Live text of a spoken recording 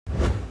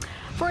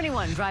For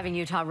anyone driving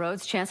Utah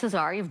roads, chances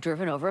are you've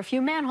driven over a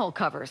few manhole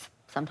covers.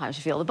 Sometimes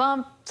you feel the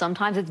bump,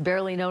 sometimes it's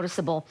barely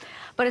noticeable.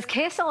 But as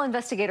KSL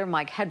investigator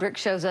Mike Hedrick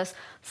shows us,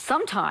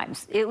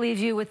 sometimes it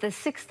leaves you with the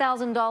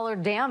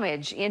 $6,000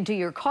 damage into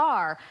your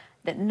car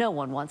that no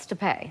one wants to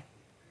pay.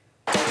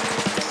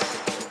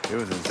 It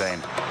was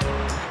insane.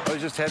 I was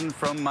just heading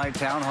from my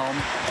townhome,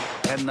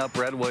 heading up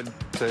Redwood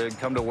to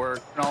come to work,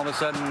 and all of a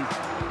sudden,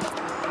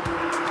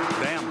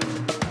 bam.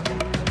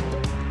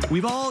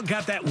 We've all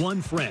got that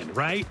one friend,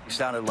 right? It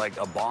sounded like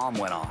a bomb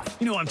went off.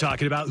 You know what I'm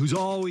talking about, who's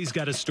always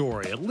got a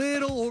story, a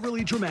little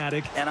overly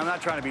dramatic. And I'm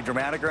not trying to be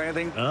dramatic or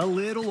anything. A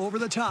little over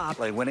the top.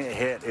 Like when it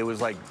hit, it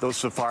was like those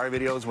safari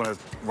videos when a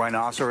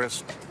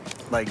rhinoceros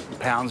like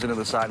pounds into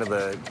the side of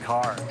the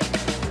car.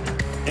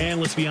 And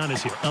let's be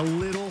honest here, a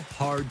little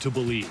hard to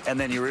believe. And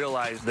then you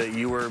realize that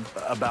you were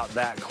about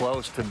that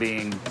close to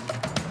being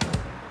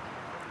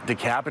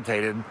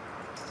decapitated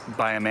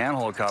by a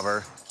manhole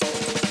cover.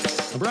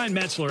 Brian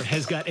Metzler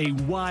has got a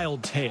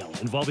wild tale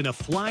involving a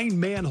flying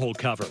manhole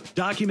cover,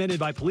 documented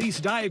by police,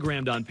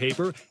 diagrammed on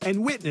paper,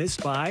 and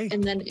witnessed by...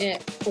 And then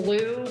it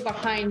flew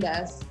behind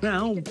us.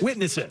 Now,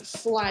 witnesses.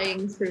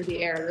 Flying through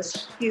the air,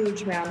 this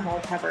huge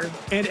manhole cover.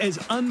 And as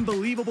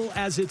unbelievable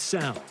as it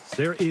sounds,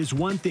 there is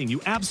one thing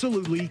you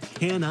absolutely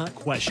cannot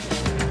question.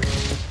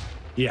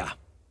 Yeah,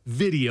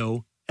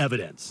 video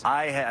evidence.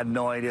 I had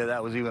no idea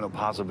that was even a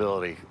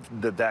possibility,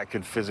 that that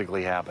could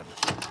physically happen.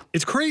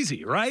 It's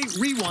crazy, right?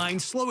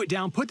 Rewind, slow it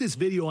down, put this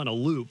video on a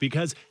loop,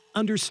 because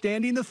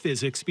understanding the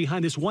physics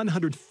behind this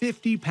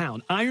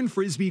 150-pound iron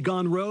frisbee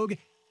gone rogue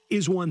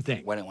is one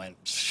thing. When it went.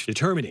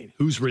 Determining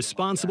who's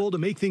responsible to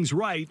make things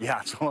right.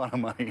 Yeah, it's a lot of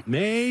money.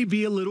 May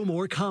be a little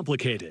more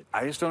complicated.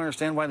 I just don't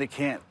understand why they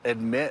can't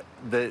admit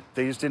that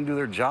they just didn't do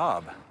their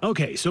job.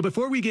 Okay, so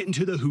before we get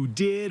into the who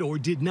did or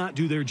did not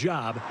do their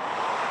job,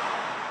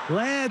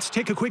 let's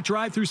take a quick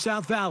drive through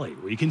South Valley,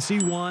 where you can see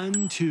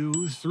 1,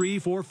 2, 3,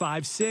 4,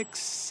 5, 6,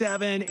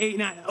 7, 8,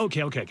 9.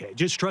 Okay.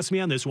 Just trust me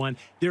on this one.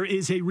 There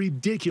is a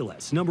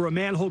ridiculous number of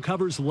manhole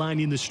covers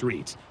lining the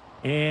streets.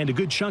 And a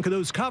good chunk of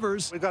those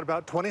covers... We've got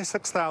about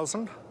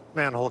 26,000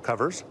 manhole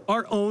covers.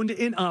 ...are owned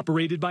and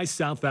operated by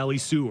South Valley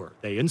Sewer.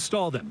 They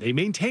install them, they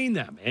maintain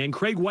them, and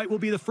Craig White will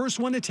be the first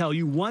one to tell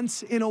you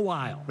once in a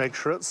while. Make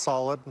sure it's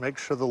solid, make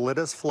sure the lid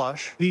is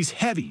flush. These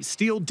heavy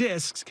steel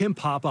discs can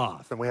pop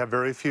off. And we have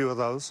very few of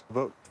those,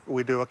 but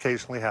we do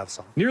occasionally have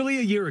some. Nearly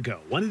a year ago,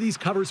 one of these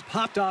covers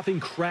popped off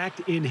and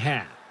cracked in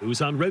half. It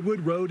was on Redwood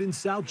Road in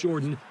South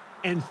Jordan,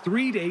 and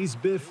 3 days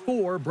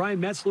before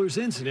Brian Metzler's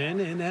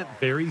incident in that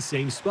very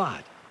same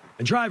spot.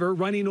 A driver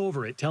running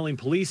over it, telling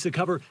police the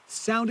cover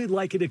sounded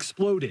like it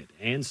exploded,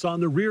 and saw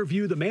in the rear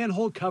view the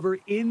manhole cover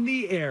in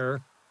the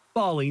air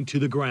falling to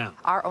the ground.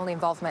 Our only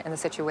involvement in the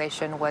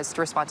situation was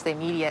to respond to the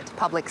immediate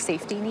public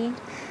safety need,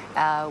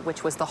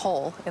 which was the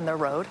hole in the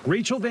road.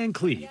 Rachel Van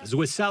Cleve is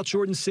with South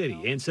Jordan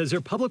City and says their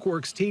public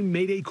works team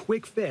made a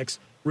quick fix,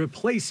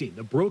 replacing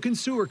the broken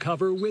sewer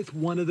cover with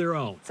one of their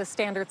own. It's a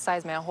standard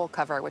size manhole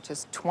cover, which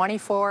is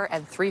 24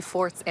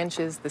 3/4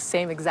 inches, the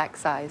same exact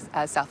size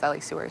as South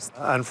Valley Sewers.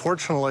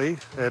 Unfortunately,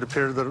 it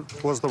appeared that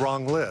it was the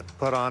wrong lid.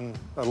 Put on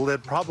a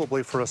lid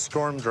probably for a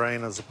storm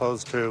drain as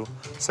opposed to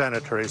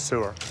sanitary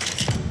sewer.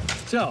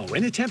 So, in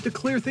an attempt to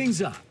clear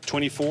things up,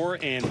 24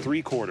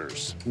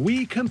 3/4.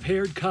 we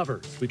compared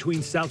covers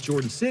between South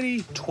Jordan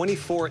City,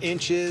 24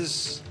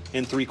 inches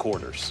and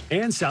 3/4.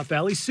 and South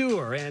Valley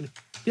Sewer, and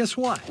guess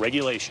what?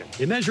 Regulation.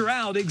 They measure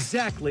out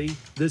exactly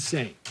the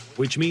same,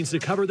 which means the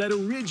cover that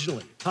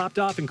originally popped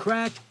off and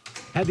cracked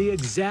had the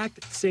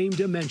exact same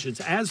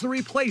dimensions as the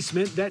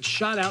replacement that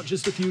shot out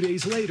just a few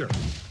days later.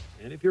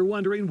 And if you're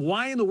wondering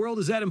why in the world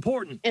is that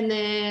important? And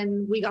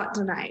then we got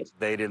denied.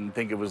 They didn't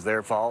think it was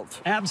their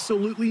fault.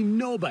 Absolutely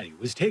nobody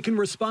was taking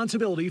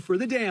responsibility for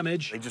the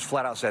damage They just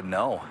flat out said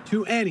no.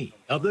 to any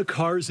of the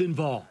cars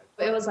involved.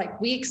 It was like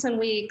weeks and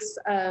weeks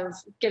of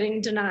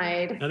getting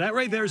denied. Now that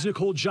right there is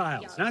Nicole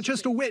Giles, not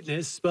just a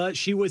witness, but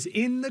she was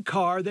in the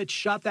car that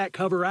shot that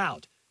cover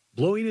out,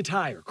 blowing a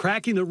tire,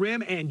 cracking the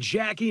rim, and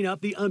jacking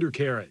up the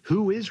undercarriage.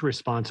 Who is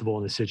responsible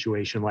in a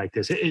situation like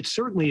this? It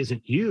certainly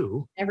isn't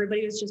you.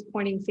 Everybody was just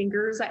pointing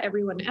fingers at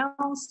everyone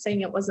else,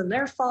 saying it wasn't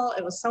their fault,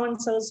 it was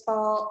so-and-so's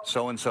fault.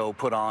 So-and-so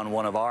put on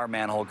one of our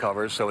manhole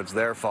covers, so it's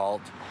their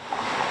fault.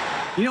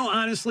 You know,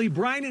 honestly,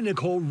 Brian and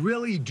Nicole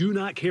really do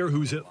not care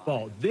who's at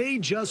fault. They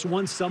just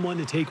want someone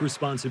to take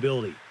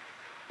responsibility.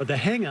 But the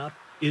hang-up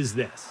is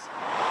this.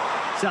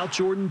 South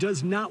Jordan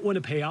does not want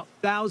to pay out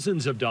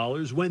thousands of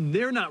dollars when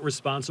they're not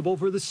responsible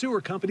for the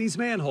sewer company's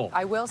manhole.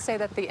 I will say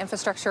that the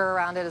infrastructure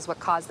around it is what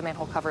caused the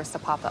manhole covers to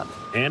pop up.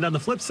 And on the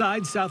flip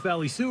side, South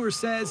Valley Sewer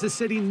says the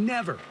city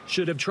never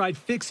should have tried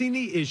fixing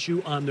the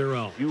issue on their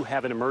own. You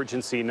have an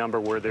emergency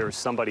number where there's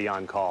somebody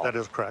on call. That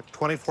is correct.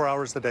 24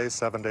 hours a day,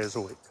 7 days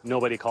a week.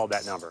 Nobody called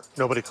that number.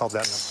 Nobody called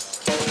that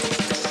number.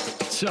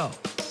 So,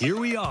 here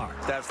we are.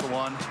 That's the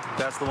one.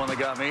 That's the one that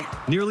got me.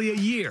 Nearly a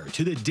year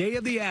to the day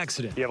of the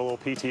accident. You have a little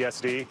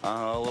PTSD?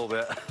 A little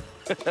bit.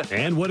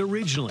 And what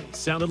originally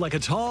sounded like a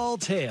tall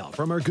tale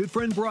from our good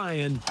friend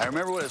Brian I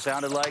remember what it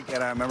sounded like,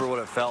 and I remember what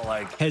it felt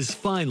like. has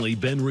finally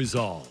been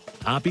resolved.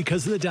 Not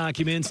because of the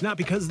documents, not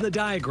because of the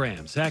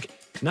diagrams. Heck,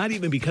 not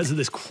even because of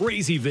this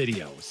crazy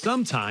video.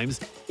 Sometimes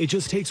it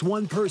just takes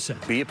one person.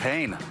 Be a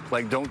pain.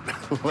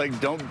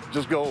 Don't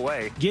just go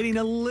away. Getting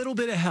a little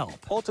bit of help.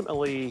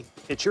 Ultimately,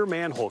 it's your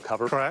manhole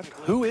cover. Correct.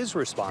 Who is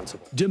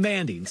responsible?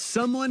 Demanding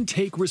someone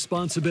take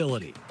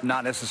responsibility.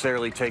 Not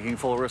necessarily taking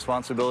full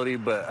responsibility,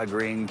 but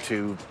agreeing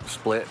to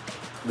split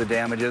the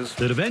damages.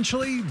 That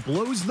eventually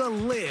blows the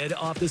lid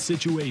off the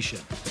situation.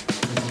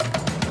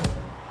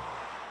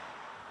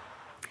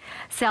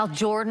 South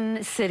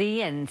Jordan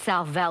City and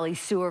South Valley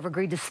Sewer have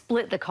agreed to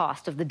split the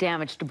cost of the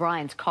damage to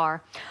Brian's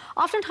car.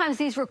 Oftentimes,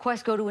 these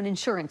requests go to an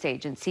insurance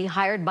agency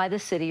hired by the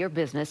city or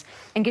business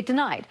and get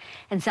denied.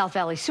 And South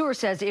Valley Sewer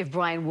says if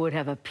Brian would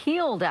have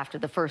appealed after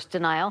the first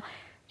denial,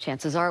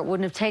 chances are it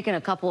wouldn't have taken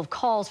a couple of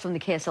calls from the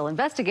KSL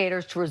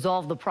investigators to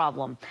resolve the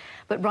problem.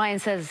 But Brian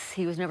says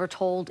he was never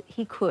told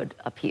he could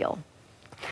appeal.